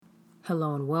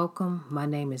Hello and welcome. My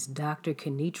name is Dr.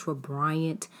 Kenitra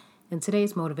Bryant, and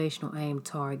today's motivational aim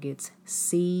targets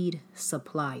seed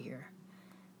supplier.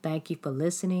 Thank you for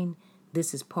listening.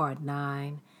 This is part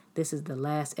 9. This is the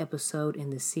last episode in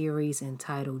the series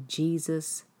entitled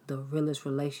Jesus, the Realest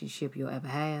Relationship You'll Ever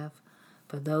Have.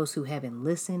 For those who haven't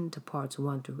listened to parts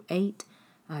 1 through 8,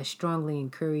 I strongly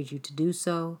encourage you to do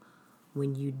so.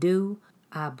 When you do,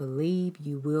 I believe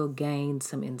you will gain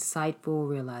some insightful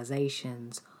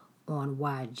realizations on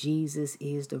why Jesus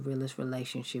is the realest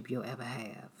relationship you'll ever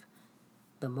have.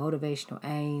 The motivational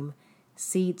aim,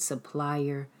 seed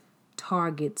supplier,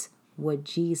 targets what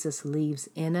Jesus leaves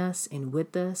in us and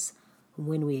with us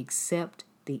when we accept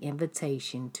the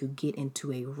invitation to get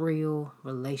into a real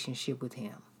relationship with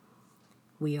Him.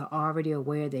 We are already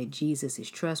aware that Jesus is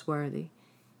trustworthy.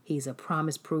 He's a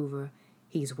promise prover.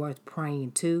 He's worth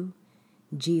praying to.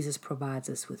 Jesus provides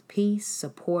us with peace,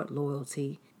 support,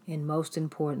 loyalty, and most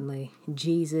importantly,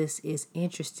 Jesus is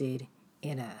interested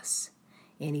in us,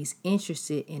 and He's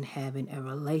interested in having a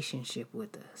relationship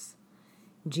with us.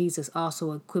 Jesus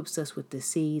also equips us with the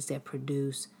seeds that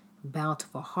produce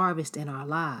bountiful harvest in our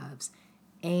lives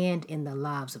and in the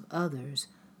lives of others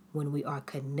when we are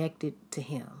connected to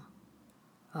Him.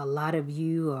 A lot of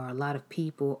you or a lot of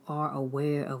people are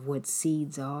aware of what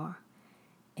seeds are,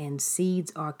 and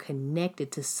seeds are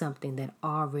connected to something that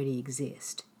already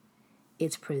exists.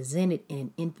 It's presented in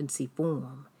an infancy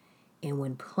form, and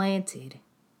when planted,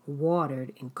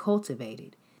 watered, and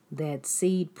cultivated, that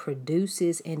seed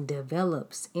produces and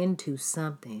develops into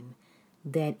something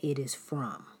that it is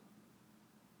from.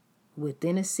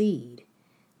 Within a seed,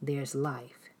 there's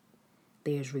life,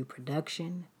 there's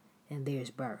reproduction, and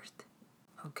there's birth.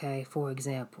 Okay, for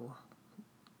example,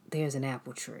 there's an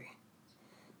apple tree.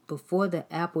 Before the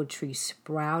apple tree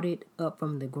sprouted up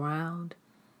from the ground,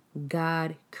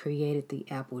 God created the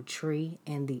apple tree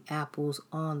and the apples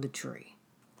on the tree.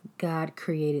 God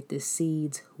created the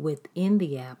seeds within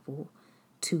the apple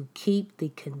to keep the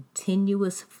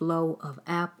continuous flow of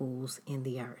apples in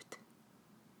the earth.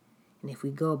 And if we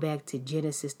go back to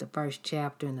Genesis, the 1st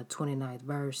chapter and the 29th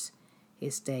verse,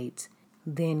 it states,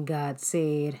 "Then God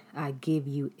said, I give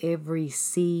you every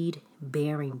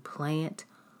seed-bearing plant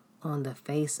on the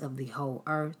face of the whole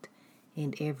earth,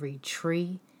 and every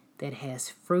tree that has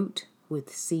fruit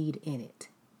with seed in it.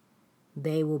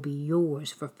 They will be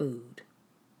yours for food."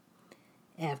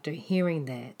 After hearing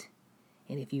that,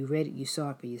 and if you read it, you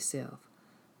saw it for yourself,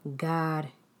 God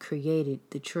created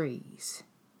the trees.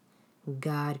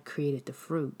 God created the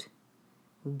fruit.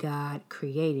 God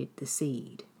created the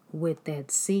seed. With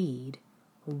that seed,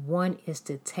 one is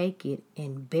to take it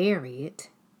and bury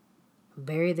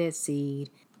that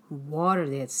seed, water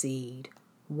that seed,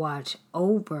 watch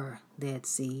over that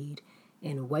seed,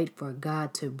 and wait for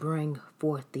God to bring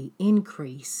forth the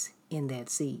increase in that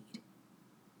seed.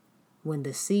 When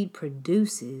the seed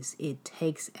produces, it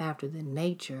takes after the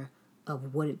nature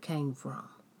of what it came from.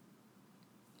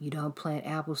 You don't plant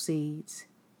apple seeds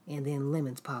and then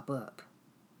lemons pop up.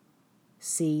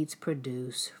 Seeds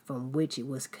produce from which it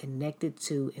was connected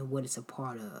to and what it's a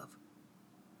part of.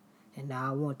 And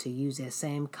now I want to use that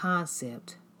same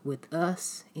concept with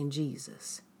us and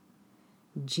Jesus.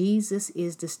 Jesus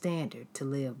is the standard to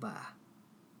live by.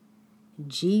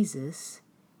 Jesus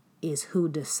is who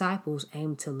disciples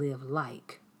aim to live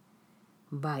like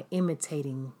by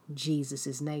imitating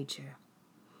Jesus' nature.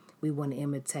 We want to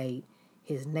imitate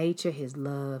His nature, His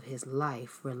love, His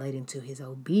life relating to His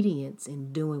obedience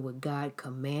in doing what God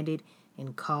commanded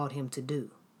and called Him to do.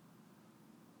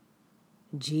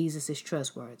 Jesus is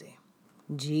trustworthy.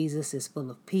 Jesus is full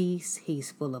of peace.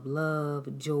 He's full of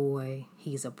love, joy.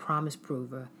 He's a promise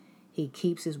prover. He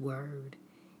keeps His word.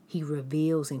 He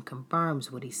reveals and confirms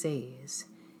what He says.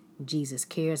 Jesus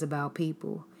cares about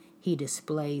people. He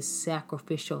displays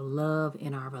sacrificial love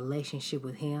in our relationship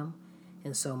with Him,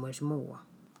 and so much more.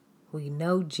 We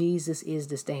know Jesus is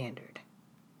the standard.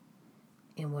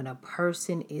 And when a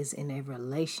person is in a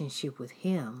relationship with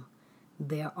Him,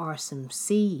 there are some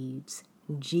seeds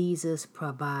Jesus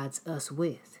provides us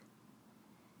with.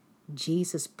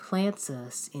 Jesus plants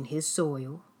us in His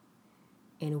soil,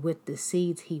 and with the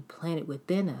seeds He planted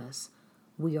within us,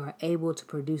 we are able to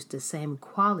produce the same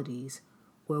qualities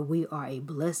where we are a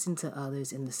blessing to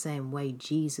others in the same way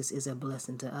Jesus is a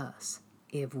blessing to us.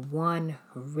 If one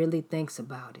really thinks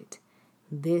about it,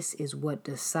 this is what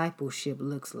discipleship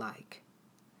looks like.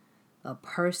 A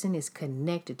person is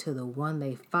connected to the one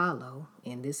they follow,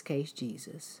 in this case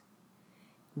Jesus.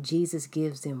 Jesus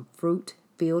gives them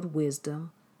fruit-filled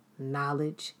wisdom,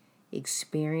 knowledge,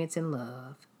 experience, and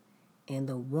love, and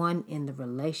the one in the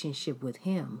relationship with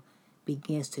Him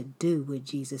begins to do what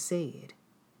Jesus said.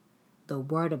 The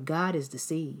Word of God is the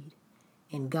seed,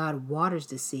 and God waters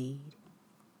the seed,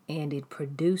 and it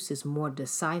produces more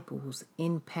disciples,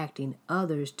 impacting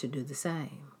others to do the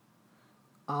same.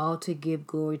 All to give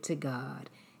glory to God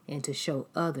and to show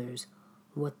others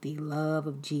what the love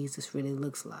of Jesus really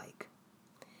looks like.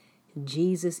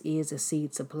 Jesus is a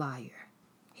seed supplier.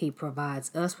 He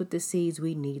provides us with the seeds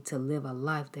we need to live a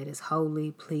life that is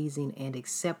holy, pleasing, and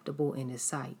acceptable in His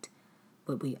sight.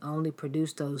 But we only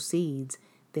produce those seeds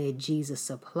that Jesus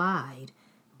supplied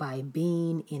by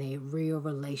being in a real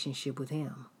relationship with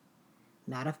Him.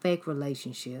 Not a fake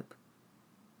relationship,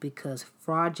 because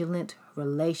fraudulent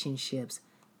relationships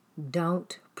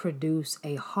don't produce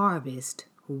a harvest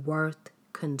worth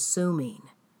consuming.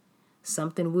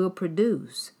 Something will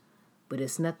produce, but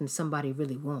it's nothing somebody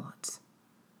really wants.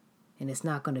 And it's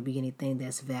not going to be anything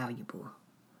that's valuable.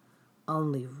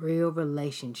 Only real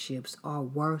relationships are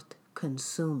worth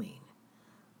consuming.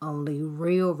 Only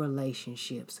real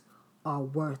relationships are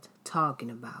worth talking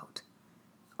about.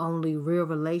 Only real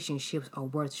relationships are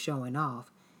worth showing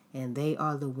off, and they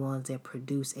are the ones that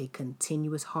produce a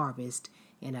continuous harvest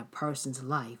in a person's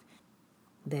life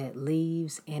that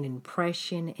leaves an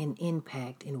impression and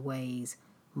impact in ways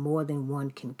more than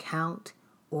one can count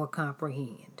or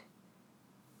comprehend.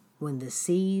 When the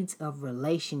seeds of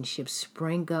relationships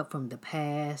spring up from the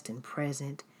past and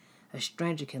present, a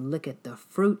stranger can look at the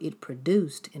fruit it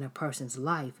produced in a person's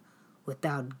life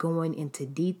without going into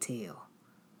detail.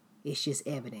 It's just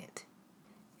evident.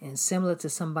 And similar to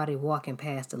somebody walking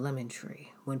past a lemon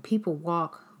tree, when people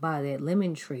walk by that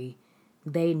lemon tree,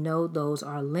 they know those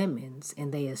are lemons,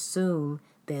 and they assume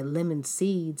that lemon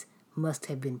seeds must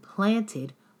have been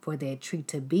planted for that tree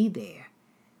to be there,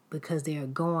 because they are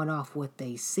going off what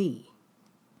they see.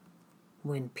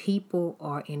 When people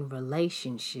are in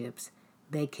relationships,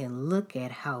 they can look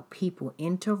at how people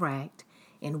interact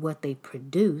and what they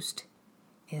produced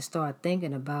and start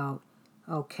thinking about,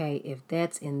 okay, if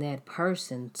that's in that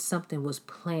person, something was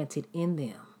planted in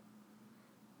them.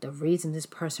 The reason this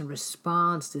person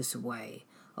responds this way,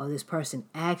 or this person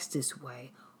acts this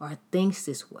way, or thinks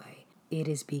this way, it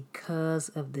is because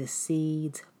of the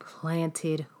seeds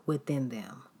planted within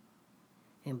them.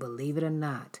 And believe it or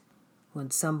not, when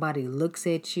somebody looks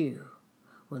at you,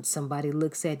 when somebody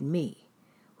looks at me,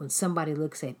 when somebody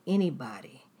looks at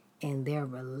anybody and their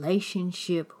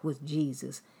relationship with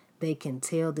Jesus, they can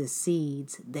tell the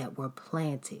seeds that were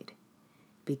planted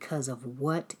because of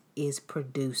what is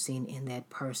producing in that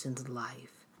person's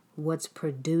life, what's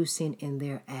producing in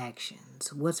their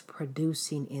actions, what's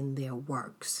producing in their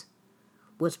works,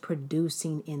 what's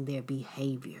producing in their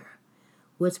behavior,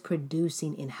 what's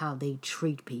producing in how they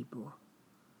treat people.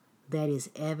 That is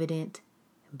evident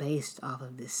based off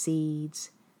of the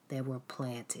seeds that were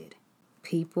planted.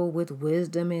 People with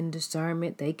wisdom and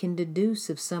discernment, they can deduce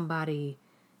if somebody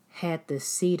had the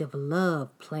seed of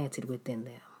love planted within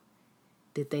them.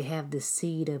 Did they have the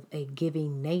seed of a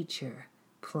giving nature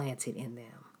planted in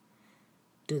them?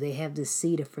 Do they have the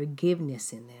seed of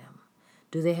forgiveness in them?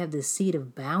 Do they have the seed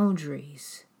of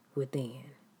boundaries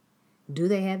within? Do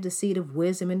they have the seed of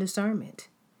wisdom and discernment?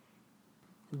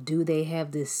 Do they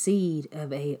have the seed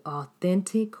of a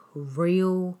authentic,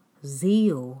 real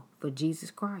zeal for Jesus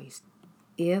Christ?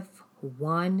 If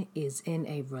one is in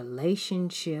a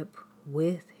relationship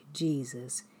with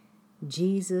Jesus,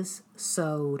 Jesus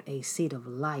sowed a seed of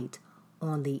light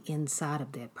on the inside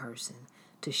of that person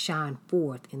to shine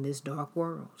forth in this dark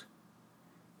world.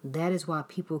 That is why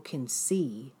people can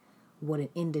see what an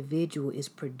individual is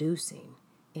producing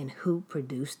and who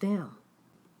produced them.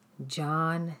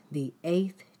 John, the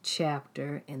 8th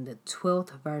chapter and the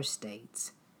 12th verse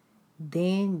states,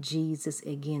 "Then Jesus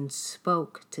again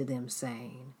spoke to them,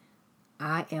 saying,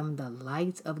 I am the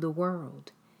light of the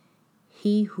world.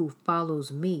 He who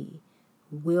follows me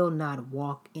will not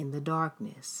walk in the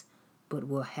darkness, but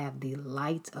will have the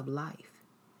light of life."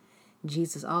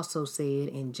 Jesus also said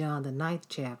in John, the 9th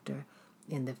chapter,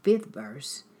 in the 5th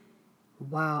verse,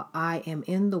 "While I am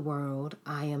in the world,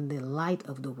 I am the light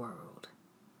of the world."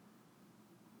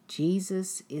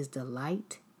 Jesus is the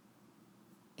light,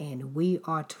 and we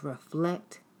are to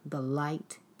reflect the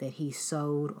light that He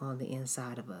sowed on the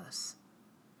inside of us.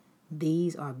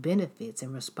 These are benefits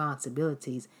and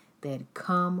responsibilities that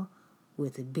come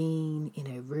with being in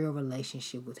a real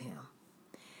relationship with Him.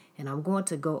 And I'm going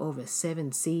to go over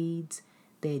 7 seeds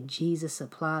that Jesus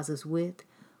supplies us with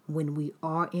when we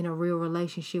are in a real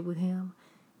relationship with Him.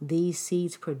 These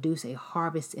seeds produce a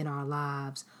harvest in our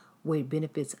lives where it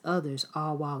benefits others,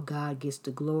 all while God gets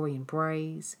the glory and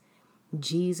praise.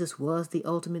 Jesus was the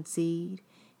ultimate seed.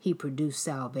 He produced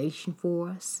salvation for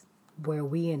us. where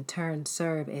we in turn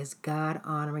serve as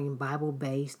God-honoring,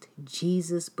 Bible-based,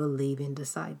 Jesus-believing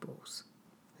disciples.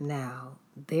 Now,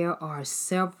 there are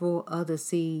several other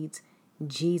seeds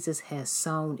Jesus has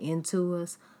sown into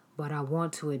us, but I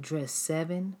want to address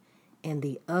 7. And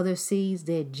the other seeds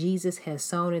that Jesus has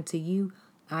sown into you,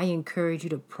 I encourage you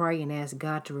to pray and ask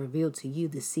God to reveal to you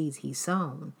the seeds He's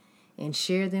sown and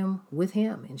share them with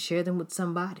Him and share them with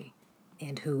somebody.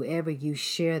 And whoever you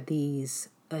share these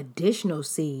additional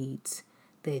seeds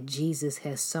that Jesus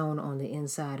has sown on the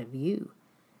inside of you,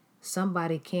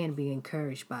 somebody can be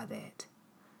encouraged by that.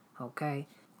 Okay?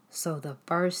 So the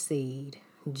first seed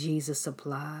Jesus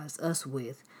supplies us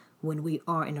with when we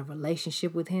are in a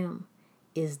relationship with Him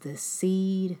is the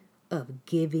seed of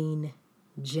giving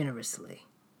generously.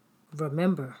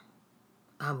 Remember,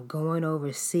 I'm going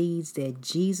over seeds that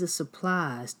Jesus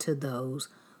supplies to those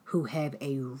who have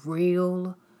a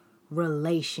real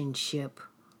relationship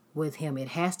with Him. It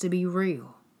has to be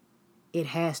real. It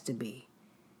has to be.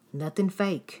 Nothing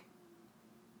fake.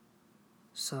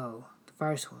 So, the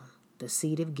first one, the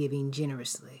seed of giving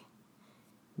generously.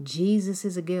 Jesus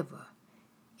is a giver,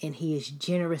 and He is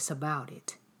generous about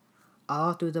it.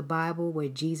 All through the Bible where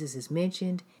Jesus is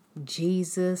mentioned,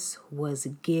 Jesus was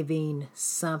giving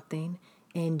something,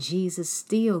 and Jesus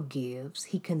still gives.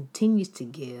 He continues to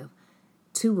give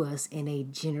to us in a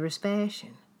generous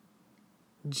fashion.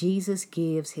 Jesus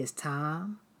gives His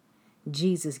time.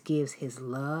 Jesus gives His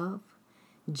love.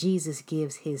 Jesus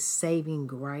gives His saving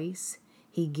grace.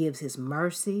 He gives His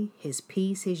mercy, His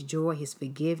peace, His joy, His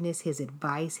forgiveness, His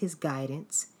advice, His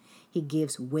guidance. He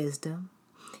gives wisdom.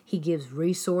 He gives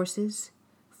resources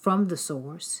from the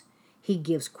source. He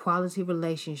gives quality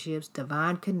relationships,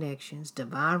 divine connections,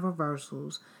 divine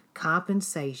reversals,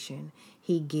 compensation.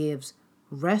 He gives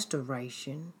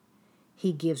restoration.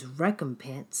 He gives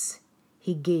recompense.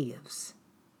 He gives.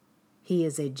 He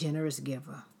is a generous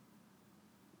giver.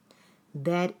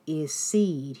 That is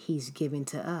seed He's given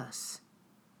to us.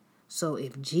 So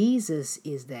if Jesus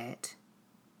is that,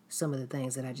 some of the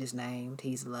things that I just named,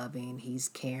 He's loving, He's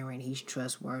caring, He's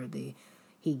trustworthy,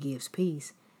 He gives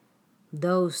peace,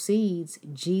 those seeds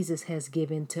Jesus has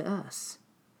given to us.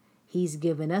 He's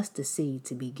given us the seed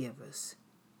to be givers.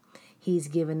 He's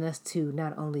given us to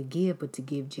not only give, but to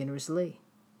give generously.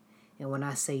 And when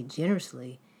I say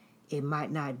generously, it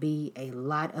might not be a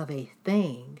lot of a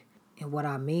thing. And what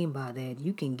I mean by that,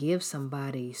 you can give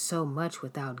somebody so much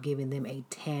without giving them a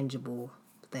tangible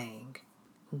thing.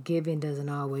 Giving doesn't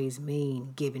always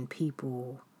mean giving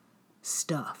people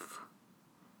stuff,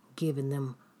 giving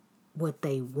them what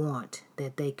they want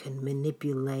that they can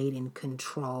manipulate and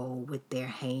control with their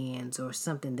hands or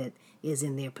something that is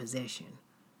in their possession.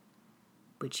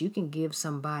 But you can give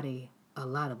somebody a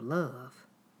lot of love.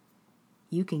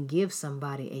 You can give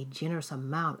somebody a generous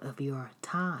amount of your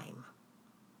time.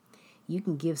 You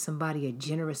can give somebody a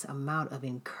generous amount of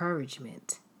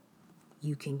encouragement.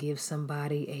 You can give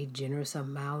somebody a generous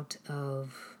amount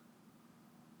of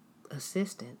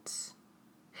assistance,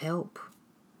 help,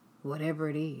 whatever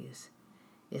it is.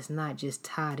 It's not just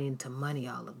tied into money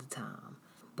all of the time.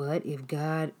 But if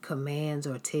God commands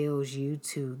or tells you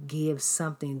to give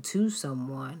something to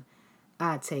someone,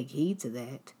 I take heed to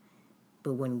that.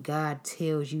 But when God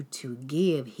tells you to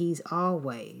give, He's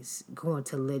always going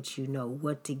to let you know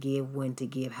what to give, when to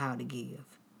give, how to give.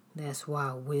 That's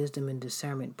why wisdom and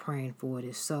discernment, praying for it,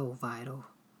 is so vital.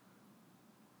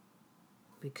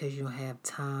 Because you don't have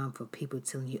time for people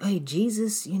telling you, hey,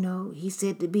 Jesus, He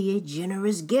said to be a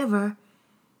generous giver.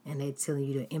 And they're telling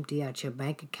you to empty out your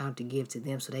bank account to give to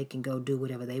them so they can go do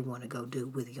whatever they want to go do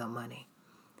with your money.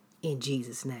 In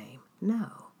Jesus' name.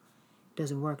 No, it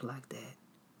doesn't work like that.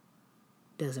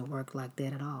 Doesn't work like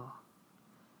that at all.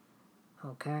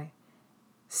 Okay?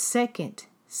 Second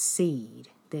seed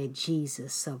that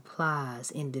Jesus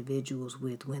supplies individuals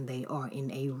with when they are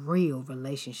in a real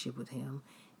relationship with Him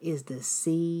is the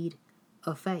seed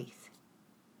of faith.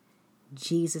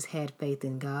 Jesus had faith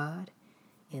in God,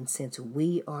 and since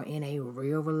we are in a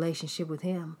real relationship with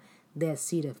Him, that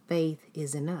seed of faith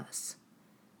is in us.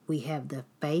 We have the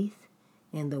faith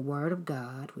in the Word of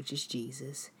God, which is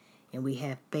Jesus, and we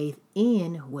have faith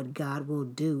in what God will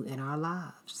do in our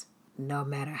lives. No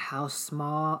matter how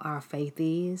small our faith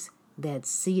is, that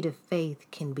seed of faith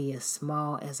can be as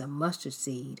small as a mustard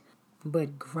seed,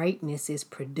 but greatness is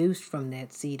produced from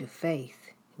that seed of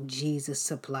faith Jesus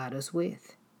supplied us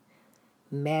with.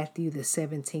 Matthew, the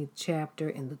 17th chapter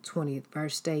and the 20th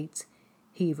verse states,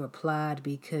 He replied,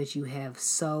 because you have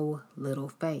so little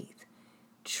faith.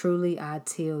 Truly I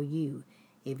tell you,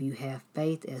 if you have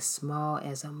faith as small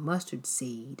as a mustard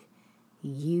seed,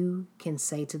 you can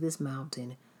say to this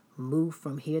mountain, move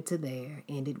from here to there,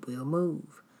 and it will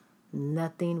move.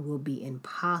 Nothing will be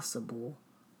impossible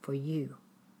for you.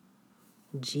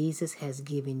 Jesus has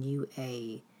given you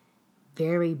a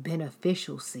very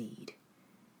beneficial seed,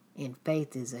 and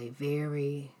faith is a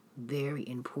very, very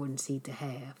important seed to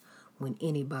have when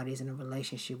anybody's in a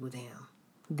relationship with Him.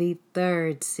 The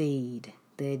third seed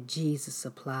that Jesus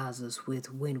supplies us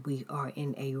with when we are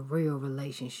in a real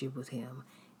relationship with Him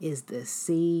is the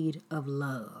seed of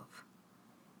love.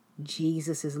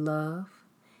 Jesus is love,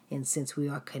 and since we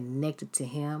are connected to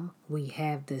Him, we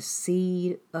have the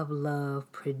seed of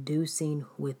love producing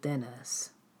within us,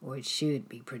 or it should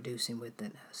be producing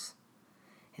within us.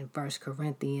 In 1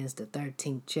 Corinthians, the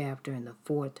 13th chapter, and the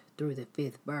 4th through the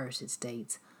 5th verse, it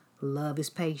states, "Love is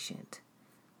patient.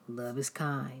 Love is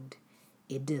kind.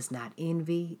 It does not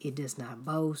envy. It does not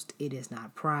boast. It is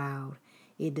not proud.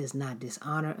 It does not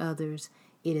dishonor others.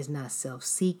 It is not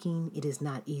self-seeking. It is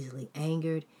not easily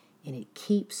angered. And it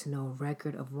keeps no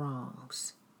record of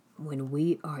wrongs." When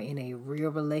we are in a real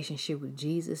relationship with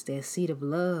Jesus, that seed of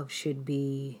love should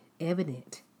be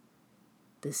evident.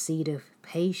 The seed of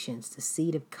patience, the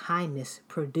seed of kindness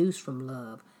produced from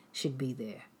love should be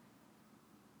there.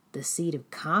 The seed of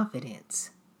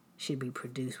confidence should be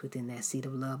produced within that seed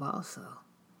of love also.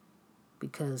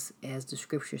 Because as the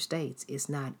scripture states, it's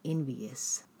not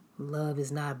envious. Love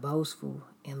is not boastful,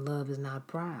 and love is not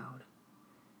proud.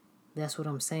 That's what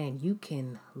I'm saying. You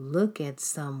can look at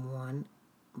someone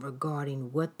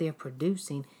regarding what they're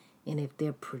producing, and if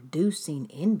they're producing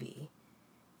envy,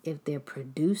 if they're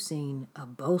producing a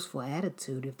boastful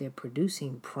attitude, if they're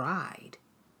producing pride,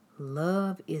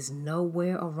 love is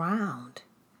nowhere around.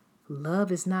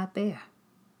 Love is not there.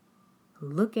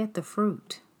 Look at the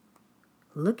fruit.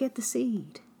 Look at the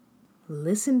seed.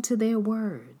 Listen to their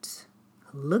words.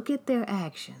 Look at their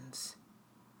actions.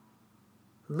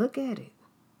 Look at it.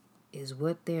 Is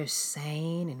what they're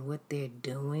saying and what they're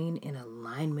doing in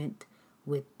alignment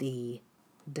with the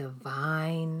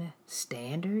divine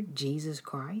standard, Jesus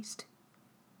Christ?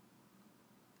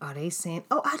 Are they saying,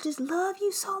 "Oh, I just love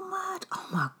you so much. Oh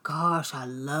my gosh, I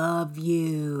love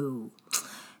you.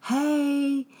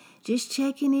 Hey, just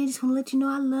checking in. Just want to let you know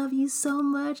I love you so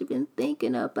much. I've been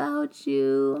thinking about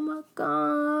you. Oh my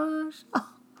gosh." Oh.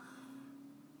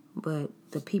 But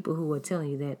the people who are telling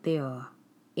you that, they are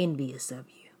envious of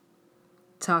you,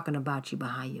 talking about you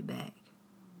behind your back,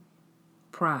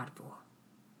 prideful.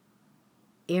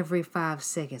 Every 5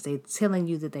 seconds, they're telling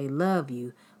you that they love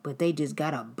you, but they just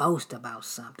got to boast about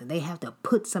something. They have to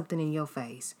put something in your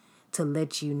face to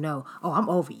let you know, "Oh, I'm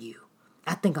over you.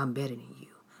 I think I'm better than you.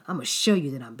 I'm going to show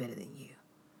you that I'm better than you,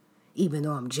 even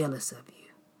though I'm jealous of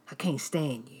you. I can't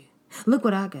stand you. Look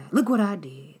what I got. Look what I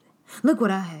did. Look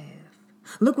what I have.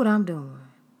 Look what I'm doing.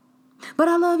 But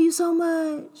I love you so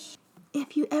much.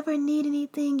 If you ever need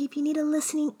anything, if you need a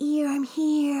listening ear, I'm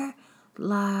here."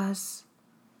 Lies.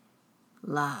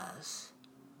 Lies.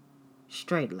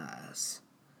 Straight lies.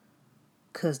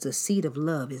 Because the seed of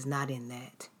love is not in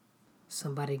that.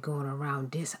 Somebody going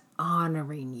around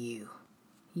dishonoring you.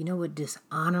 You know what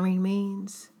dishonoring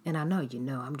means? And I know you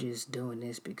know, I'm just doing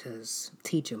this because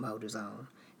teacher mode is on.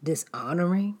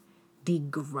 Dishonoring,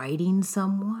 degrading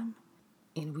someone.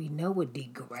 And we know what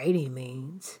degrading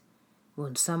means.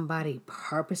 When somebody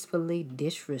purposefully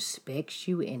disrespects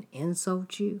you and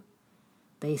insults you,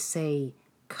 they say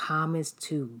comments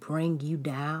to bring you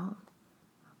down.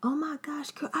 "Oh my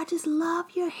gosh, girl, I just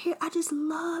love your hair. I just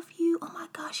love you. Oh my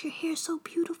gosh, your hair is so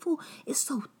beautiful. It's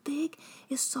so thick.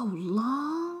 It's so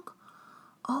long.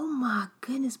 Oh my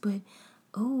goodness, but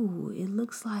oh, it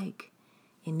looks like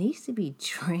it needs to be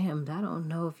trimmed. I don't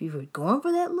know if you were going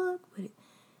for that look, but it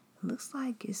looks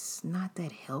like it's not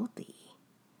that healthy.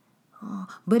 Oh,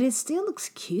 but it still looks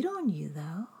cute on you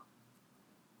though."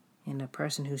 And the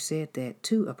person who said that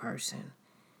to a person,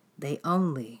 they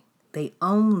only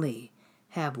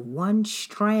have one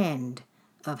strand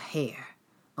of hair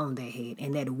on their head,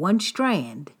 and that one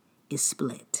strand is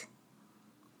split.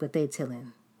 But they're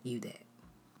telling you that.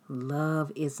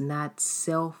 Love is not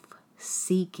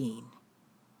self-seeking.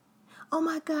 "Oh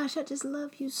my gosh, I just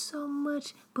love you so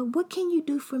much. But what can you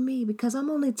do for me? Because I'm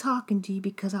only talking to you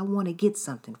because I want to get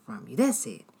something from you. That's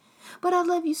it. But I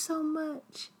love you so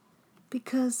much.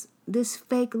 Because this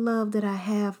fake love that I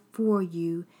have for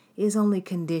you is only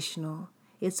conditional.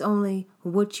 It's only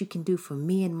what you can do for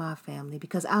me and my family,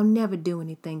 because I'll never do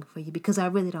anything for you because I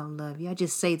really don't love you. I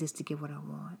just say this to get what I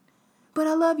want. But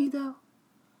I love you though."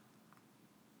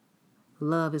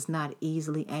 Love is not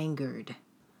easily angered.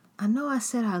 "I know I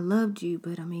said I loved you,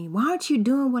 but why aren't you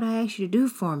doing what I asked you to do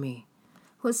for me?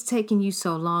 What's taking you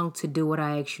so long to do what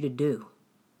I asked you to do?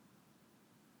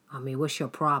 What's your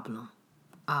problem?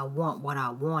 I want what I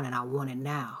want and I want it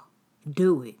now.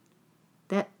 Do it.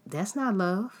 That's not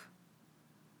love.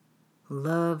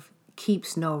 Love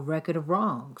keeps no record of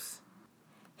wrongs.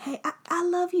 Hey, I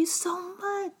love you so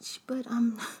much, but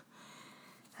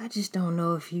I just don't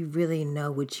know if you really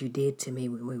know what you did to me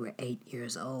when we were 8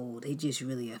 years old. It just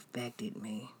really affected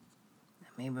me. I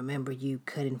mean, remember you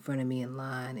cut in front of me in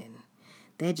line, and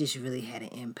that just really had an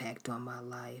impact on my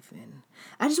life. And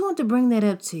I just want to bring that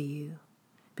up to you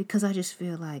because I just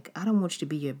feel like I don't want you to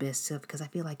be your best self because I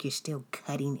feel like you're still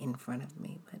cutting in front of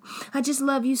me. But I just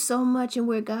love you so much and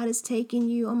where God is taking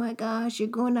you. Oh my gosh, you're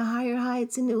going to higher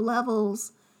heights and new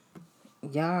levels.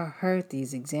 Y'all heard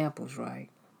these examples, right?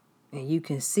 And you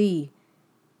can see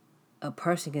a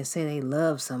person can say they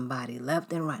love somebody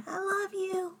left and right. I love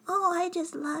you. Oh, I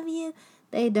just love you.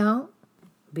 They don't,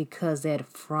 because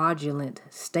that fraudulent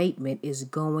statement is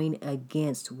going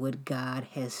against what God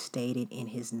has stated in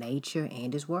his nature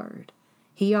and his word.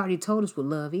 He already told us what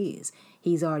love is.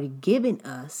 He's already given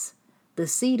us the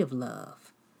seed of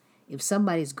love. If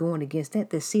somebody's going against that,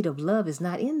 the seed of love is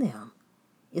not in them.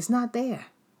 It's not there.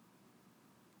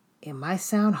 It might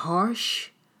sound harsh,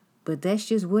 but that's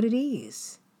just what it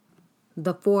is.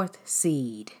 The fourth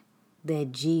seed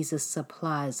that Jesus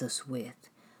supplies us with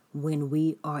when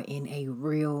we are in a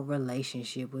real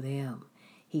relationship with him.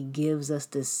 He gives us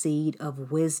the seed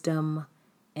of wisdom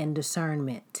and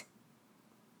discernment.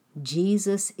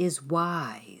 Jesus is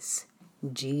wise.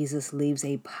 Jesus leaves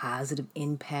a positive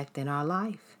impact in our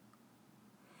life.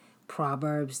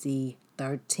 Proverbs, the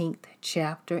 13th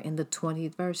chapter and the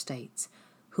 20th verse states,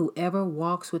 whoever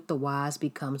walks with the wise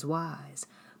becomes wise,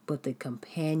 but the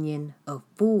companion of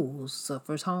fools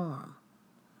suffers harm.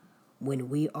 When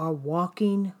we are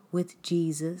walking with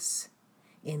Jesus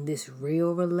in this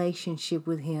real relationship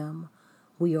with him,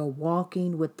 we are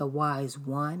walking with the wise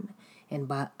one. And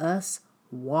by us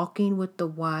walking with the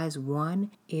wise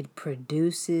one, it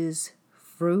produces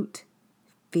fruit-filled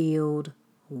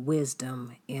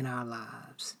wisdom in our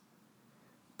lives.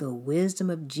 The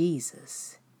wisdom of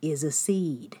Jesus is a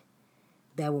seed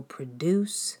that will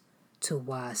produce to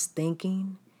wise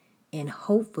thinking and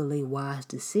hopefully wise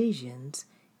decisions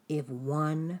if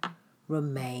one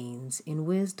remains in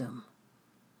wisdom.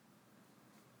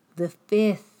 The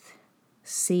fifth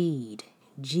seed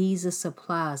Jesus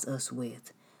supplies us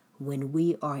with when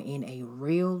we are in a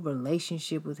real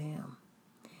relationship with him.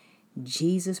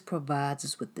 Jesus provides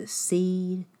us with the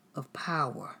seed of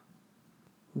power.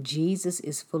 Jesus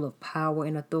is full of power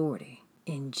and authority,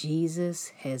 and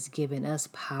Jesus has given us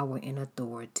power and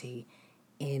authority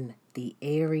in the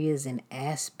areas and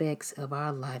aspects of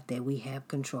our life that we have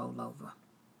control over.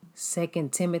 2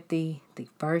 Timothy, the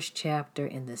 1st chapter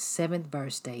and the 7th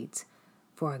verse states,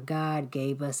 for God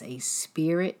gave us a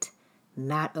spirit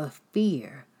not of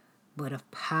fear, but of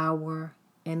power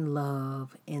and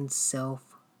love and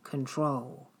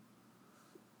self-control.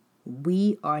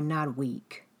 We are not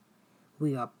weak.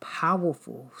 We are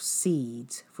powerful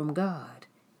seeds from God.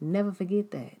 Never forget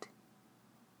that.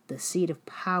 The seed of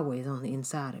power is on the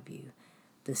inside of you.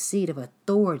 The seed of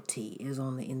authority is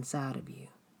on the inside of you.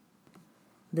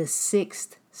 The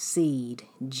sixth seed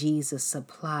Jesus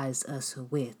supplies us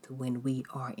with when we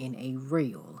are in a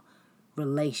real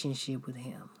relationship with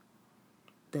him.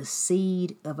 The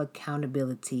seed of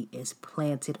accountability is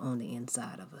planted on the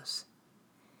inside of us.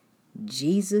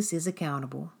 Jesus is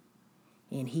accountable,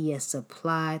 and he has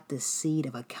supplied the seed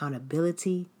of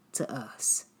accountability to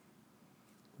us.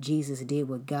 Jesus did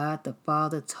what God the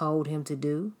Father told him to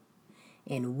do,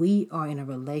 and we are in a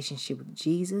relationship with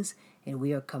Jesus, and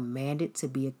we are commanded to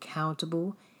be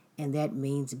accountable, and that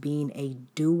means being a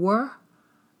doer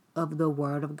of the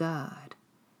Word of God,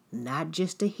 not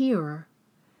just a hearer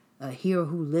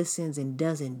who listens and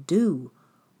doesn't do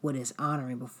what is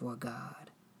honoring before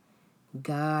God.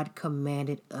 God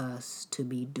commanded us to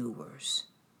be doers.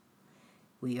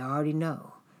 We already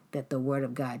know that the Word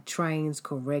of God trains,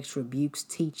 corrects, rebukes,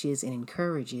 teaches, and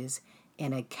encourages,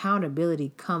 and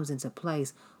accountability comes into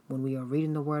place when we are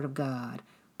reading the Word of God,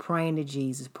 praying to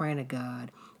Jesus, praying to God,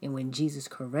 and when Jesus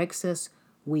corrects us,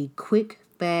 we quick,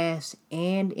 fast,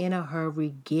 and in a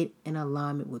hurry get in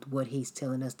alignment with what he's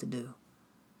telling us to do.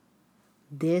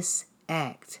 This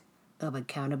act of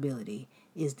accountability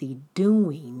is the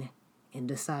doing in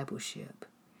discipleship,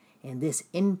 and this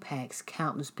impacts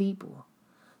countless people.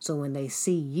 So when they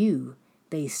see you,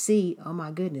 they see, oh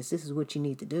my goodness, this is what you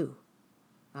need to do.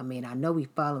 I mean, I know we're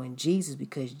following Jesus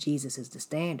because Jesus is the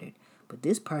standard, but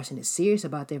this person is serious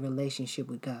about their relationship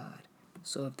with God.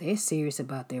 So if they're serious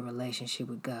about their relationship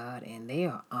with God and they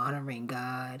are honoring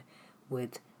God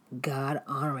with God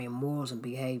honoring morals and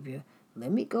behavior,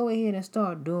 Let me go ahead and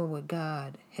start doing what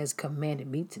God has commanded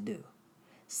me to do.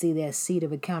 See that seed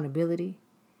of accountability?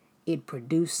 It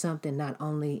produced something not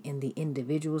only in the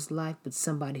individual's life, but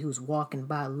somebody who's walking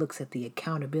by looks at the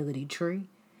accountability tree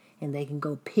and they can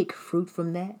go pick fruit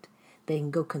from that. They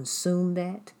can go consume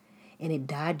that and it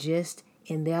digests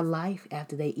in their life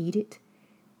after they eat it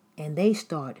and they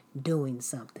start doing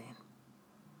something.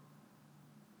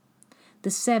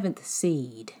 The seventh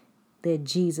seed that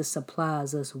Jesus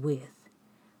supplies us with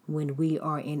when we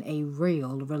are in a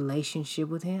real relationship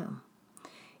with Him.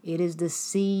 It is the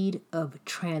seed of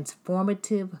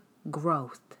transformative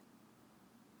growth.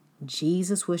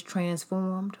 Jesus was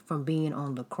transformed from being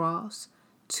on the cross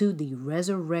to the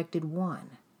resurrected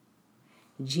one.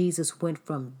 Jesus went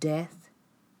from death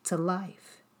to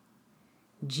life.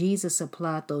 Jesus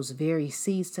applied those very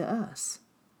seeds to us.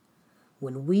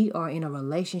 When we are in a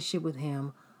relationship with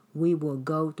Him, we will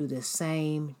go through the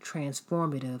same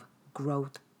transformative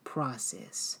growth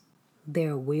process.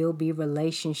 There will be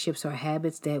relationships or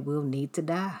habits that will need to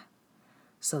die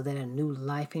so that a new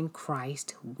life in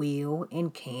Christ will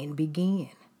and can begin.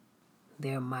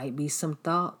 There might be some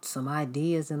thoughts, some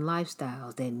ideas, and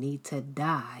lifestyles that need to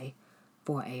die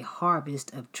for a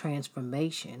harvest of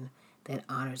transformation that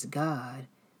honors God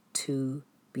to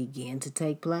begin to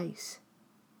take place.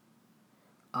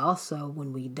 Also,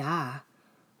 when we die,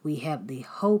 we have the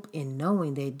hope in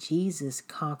knowing that Jesus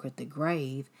conquered the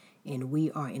grave and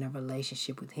we are in a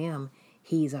relationship with Him.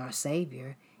 He's our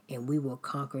Savior and we will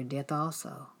conquer death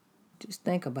also. Just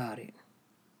think about it.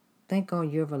 Think on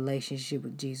your relationship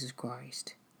with Jesus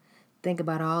Christ. Think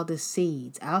about all the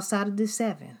seeds outside of the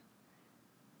seven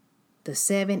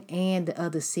and the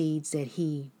other seeds that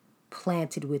He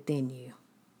planted within you.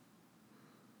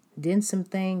 Didn't some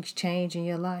things change in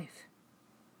your life?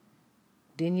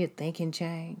 Didn't your thinking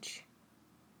change?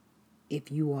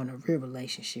 If you are in a real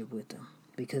relationship with Him.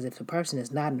 Because if a person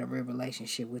is not in a real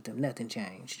relationship with Him, nothing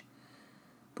changed.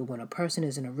 But when a person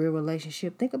is in a real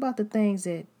relationship, think about the things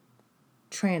that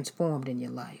transformed in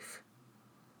your life.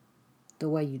 The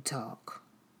way you talk,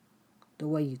 the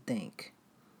way you think,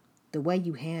 the way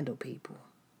you handle people,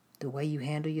 the way you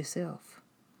handle yourself,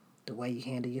 the way you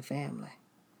handle your family.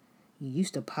 You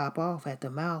used to pop off at the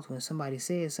mouth when somebody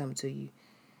said something to you.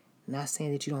 Not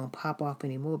saying that you don't pop off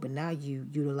anymore, but now you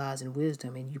utilizing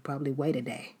wisdom and you probably wait a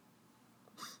day.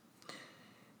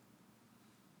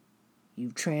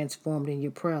 You've transformed in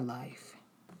your prayer life.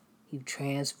 You've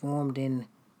transformed in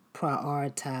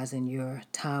prioritizing your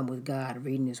time with God,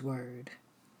 reading His Word.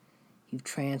 You've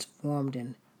transformed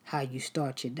in how you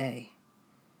start your day.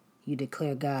 You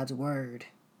declare God's Word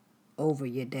over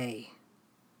your day,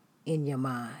 in your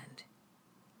mind.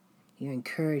 You're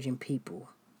encouraging people.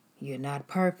 You're not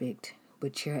perfect,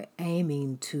 but you're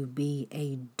aiming to be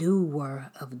a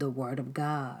doer of the Word of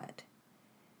God.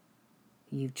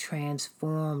 You've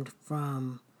transformed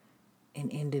from an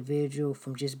individual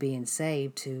from just being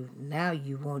saved to now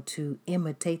you want to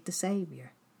imitate the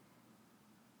Savior.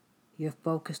 You're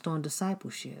focused on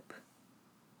discipleship.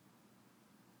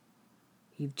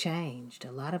 You've changed.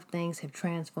 A lot of things have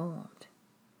transformed.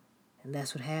 And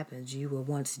that's what happens. You were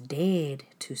once dead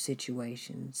to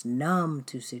situations, numb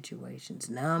to situations,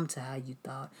 numb to how you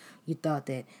thought. You thought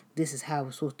that this is how it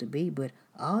was supposed to be, but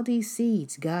all these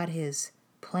seeds God has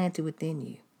planted within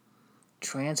you.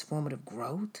 Transformative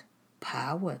growth,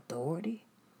 power, authority,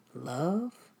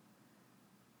 love.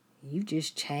 You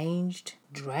just changed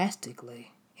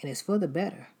drastically. And it's for the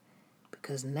better.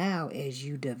 Because now as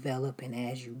you develop and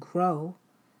as you grow,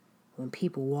 when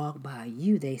people walk by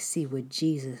you, they see what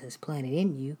Jesus has planted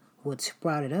in you, what's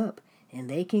sprouted up, and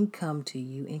they can come to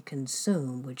you and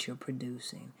consume what you're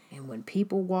producing. And when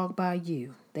people walk by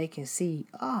you, they can see,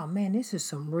 oh man, this is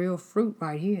some real fruit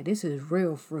right here. This is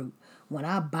real fruit. When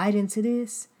I bite into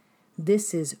this,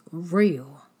 this is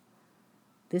real.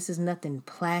 This is nothing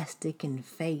plastic and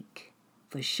fake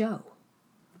for show.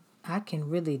 I can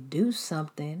really do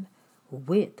something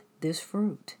with this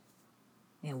fruit.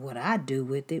 And what I do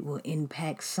with it will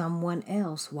impact someone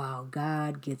else while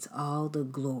God gets all the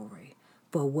glory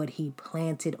for what He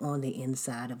planted on the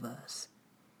inside of us.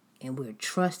 And we're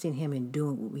trusting Him and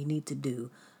doing what we need to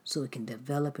do so it can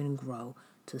develop and grow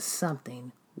to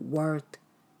something worth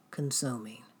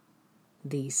consuming.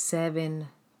 These 7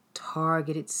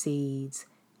 targeted seeds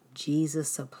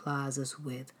Jesus supplies us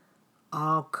with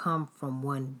all come from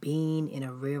one being in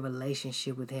a real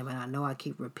relationship with Him. And I know I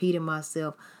keep repeating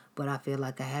myself, but I feel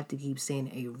like I have to keep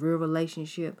saying a real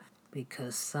relationship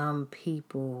because some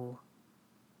people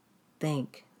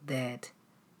think that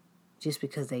just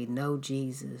because they know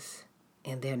Jesus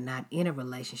and they're not in a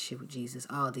relationship with Jesus,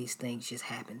 all these things just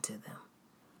happen to them.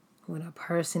 When a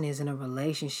person is in a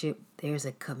relationship, there's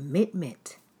a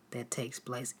commitment that takes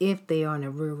place. If they are in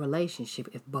a real relationship,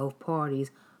 if both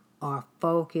parties are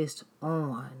focused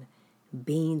on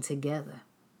being together,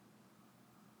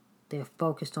 they're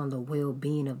focused on the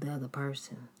well-being of the other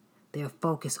person. They're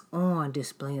focused on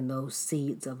displaying those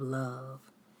seeds of love,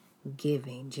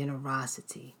 giving,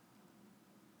 generosity,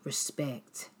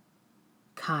 respect,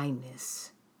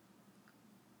 kindness.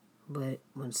 But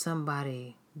when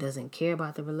somebody doesn't care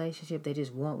about the relationship, they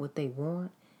just want what they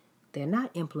want, they're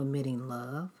not implementing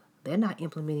love. They're not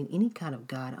implementing any kind of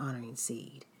God-honoring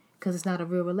seed because it's not a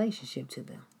real relationship to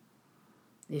them.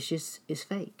 It's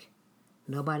fake.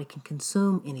 Nobody can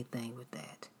consume anything with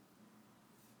that.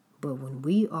 But when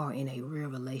we are in a real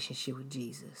relationship with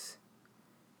Jesus,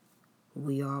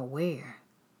 we are aware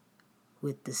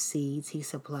with the seeds he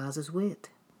supplies us with.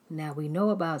 Now we know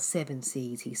about 7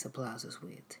 seeds he supplies us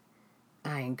with.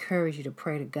 I encourage you to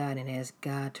pray to God and ask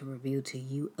God to reveal to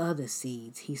you other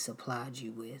seeds he supplied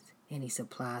you with and he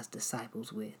supplies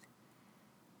disciples with.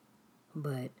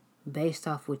 But based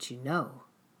off what you know,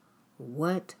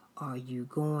 what are you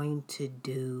going to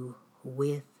do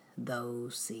with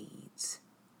those seeds?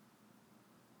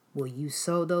 Will you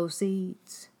sow those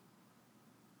seeds?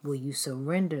 Will you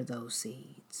surrender those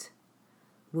seeds?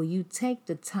 Will you take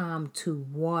the time to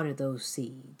water those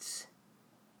seeds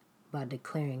by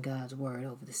declaring God's word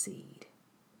over the seed,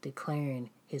 declaring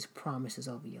his promises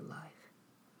over your life?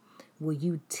 Will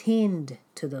you tend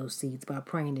to those seeds by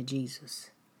praying to Jesus,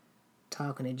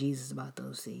 talking to Jesus about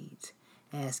those seeds,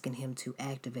 asking him to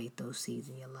activate those seeds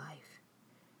in your life,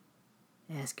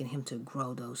 asking him to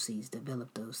grow those seeds,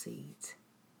 develop those seeds?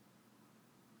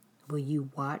 Will you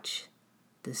watch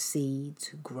the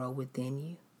seeds grow within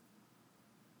you?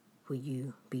 Will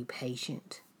you be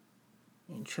patient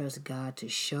and trust God to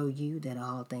show you that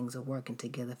all things are working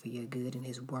together for your good and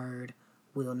his word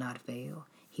will not fail?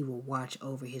 He will watch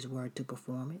over his word to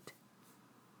perform it.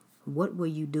 What will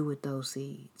you do with those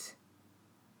seeds?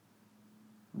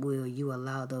 Will you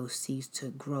allow those seeds to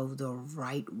grow the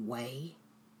right way,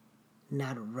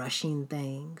 not rushing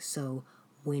things? So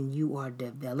when you are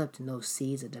developed and those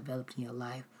seeds are developed in your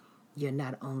life, you're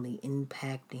not only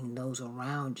impacting those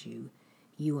around you,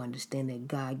 you understand that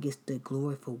God gets the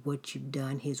glory for what you've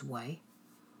done his way.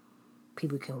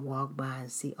 People can walk by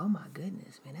and see, oh my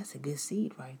goodness, man, that's a good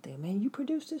seed right there. Man, you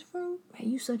produced this fruit?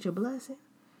 Man, you such a blessing.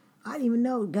 I didn't even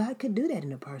know God could do that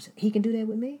in a person. He can do that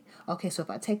with me? Okay, so if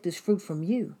I take this fruit from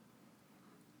you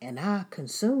and I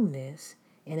consume this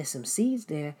and there's some seeds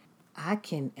there, I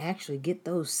can actually get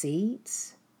those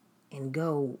seeds and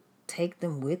go take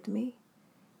them with me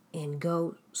and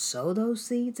go sow those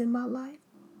seeds in my life.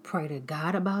 Pray to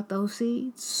God about those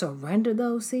seeds. Surrender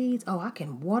those seeds. Oh, I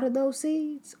can water those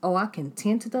seeds. Oh, I can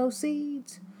tend to those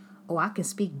seeds. Oh, I can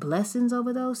speak blessings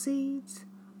over those seeds.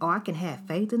 Oh, I can have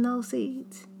faith in those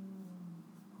seeds.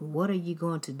 What are you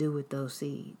going to do with those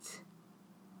seeds?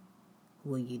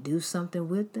 Will you do something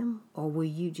with them, or will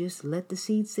you just let the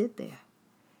seeds sit there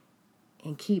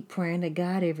and keep praying to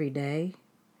God every day?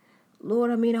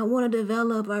 Lord, I want to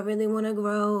develop. I really want to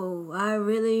grow. I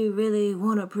really, really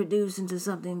want to produce into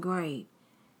something great.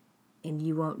 And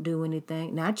you won't do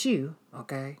anything. Not you,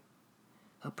 okay?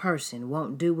 A person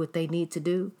won't do what they need to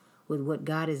do with what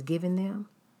God has given them.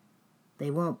 They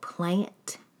won't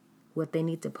plant what they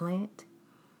need to plant.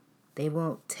 They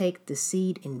won't take the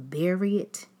seed and bury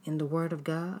it in the Word of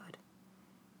God,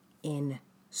 in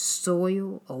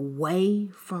soil away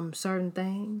from certain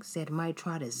things that might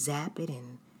try to zap it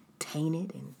and taint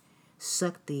it and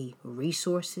suck the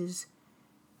resources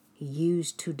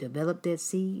used to develop that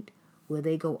seed. Will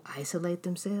they go isolate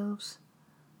themselves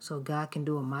so God can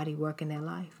do a mighty work in their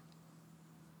life?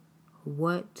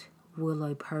 What will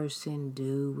a person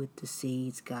do with the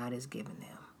seeds God has given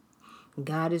them?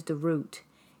 God is the root.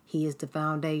 He is the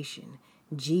foundation.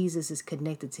 Jesus is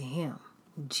connected to him.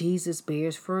 Jesus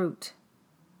bears fruit.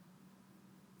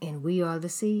 And we are the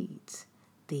seeds.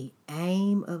 The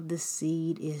aim of the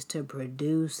seed is to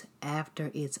produce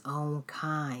after its own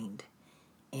kind.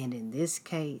 And in this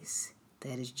case,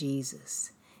 that is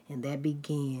Jesus. And that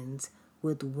begins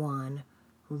with one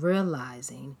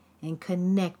realizing and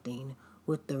connecting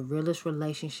with the realest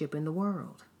relationship in the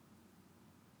world.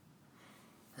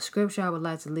 The scripture I would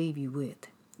like to leave you with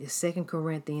is 2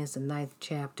 Corinthians, the 9th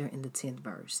chapter and the 10th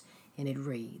verse. And it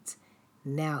reads,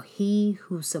 "Now he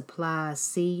who supplies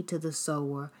seed to the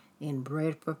sower and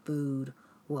bread for food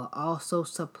will also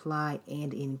supply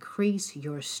and increase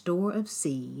your store of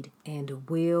seed and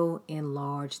will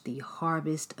enlarge the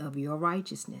harvest of your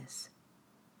righteousness."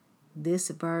 This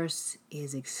verse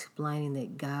is explaining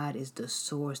that God is the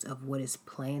source of what is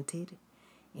planted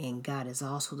and God is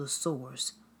also the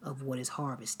source of what is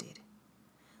harvested.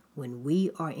 When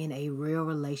we are in a real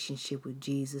relationship with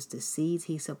Jesus, the seeds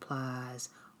he supplies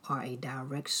are a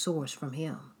direct source from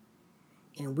him.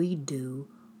 And we do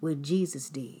what Jesus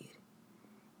did.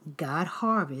 God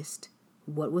harvests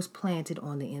what was planted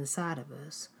on the inside of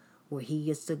us, where he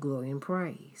gets the glory and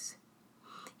praise.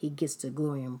 He gets the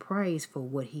glory and praise for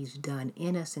what he's done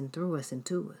in us and through us and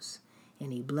to us.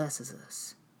 And he blesses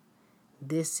us.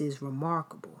 This is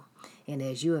remarkable. And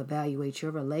as you evaluate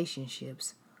your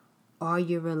relationships, are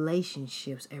your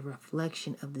relationships a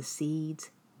reflection of the seeds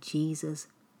Jesus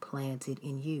planted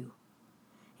in you?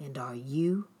 And are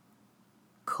you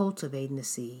cultivating the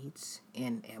seeds,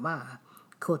 and am I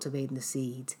cultivating the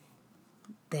seeds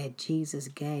that Jesus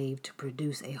gave to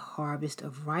produce a harvest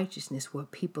of righteousness where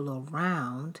people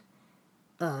around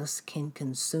us can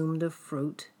consume the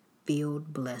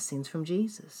fruit-filled blessings from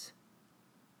Jesus?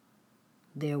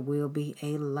 There will be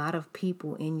a lot of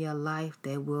people in your life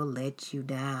that will let you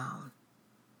down.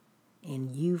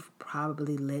 And you've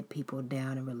probably let people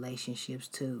down in relationships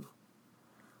too.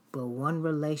 But one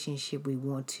relationship we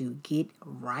want to get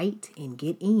right and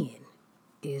get in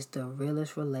is the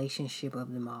realest relationship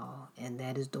of them all, and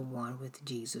that is the one with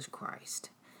Jesus Christ.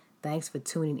 Thanks for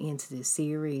tuning into this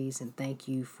series, and thank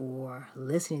you for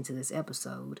listening to this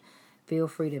episode. Feel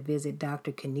free to visit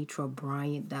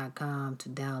drkenitrabryant.com to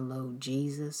download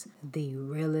Jesus, the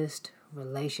realest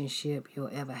relationship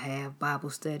you'll ever have Bible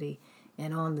study.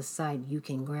 And on the site, you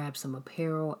can grab some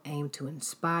apparel aimed to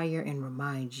inspire and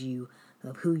remind you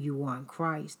of who you are in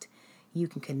Christ. You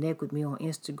can connect with me on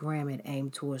Instagram at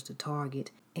Aim Towards the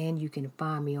Target. And you can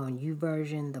find me on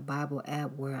YouVersion, the Bible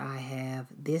app, where I have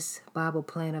this Bible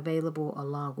plan available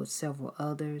along with several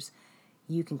others.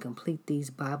 You can complete these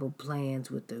Bible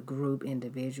plans with the group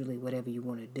individually, whatever you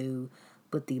want to do.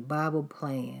 But the Bible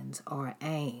plans are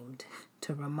aimed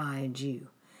to remind you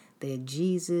that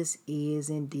Jesus is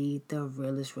indeed the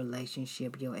realest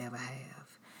relationship you'll ever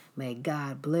have. May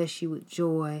God bless you with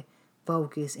joy,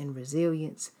 focus, and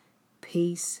resilience.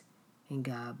 Peace, and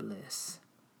God bless.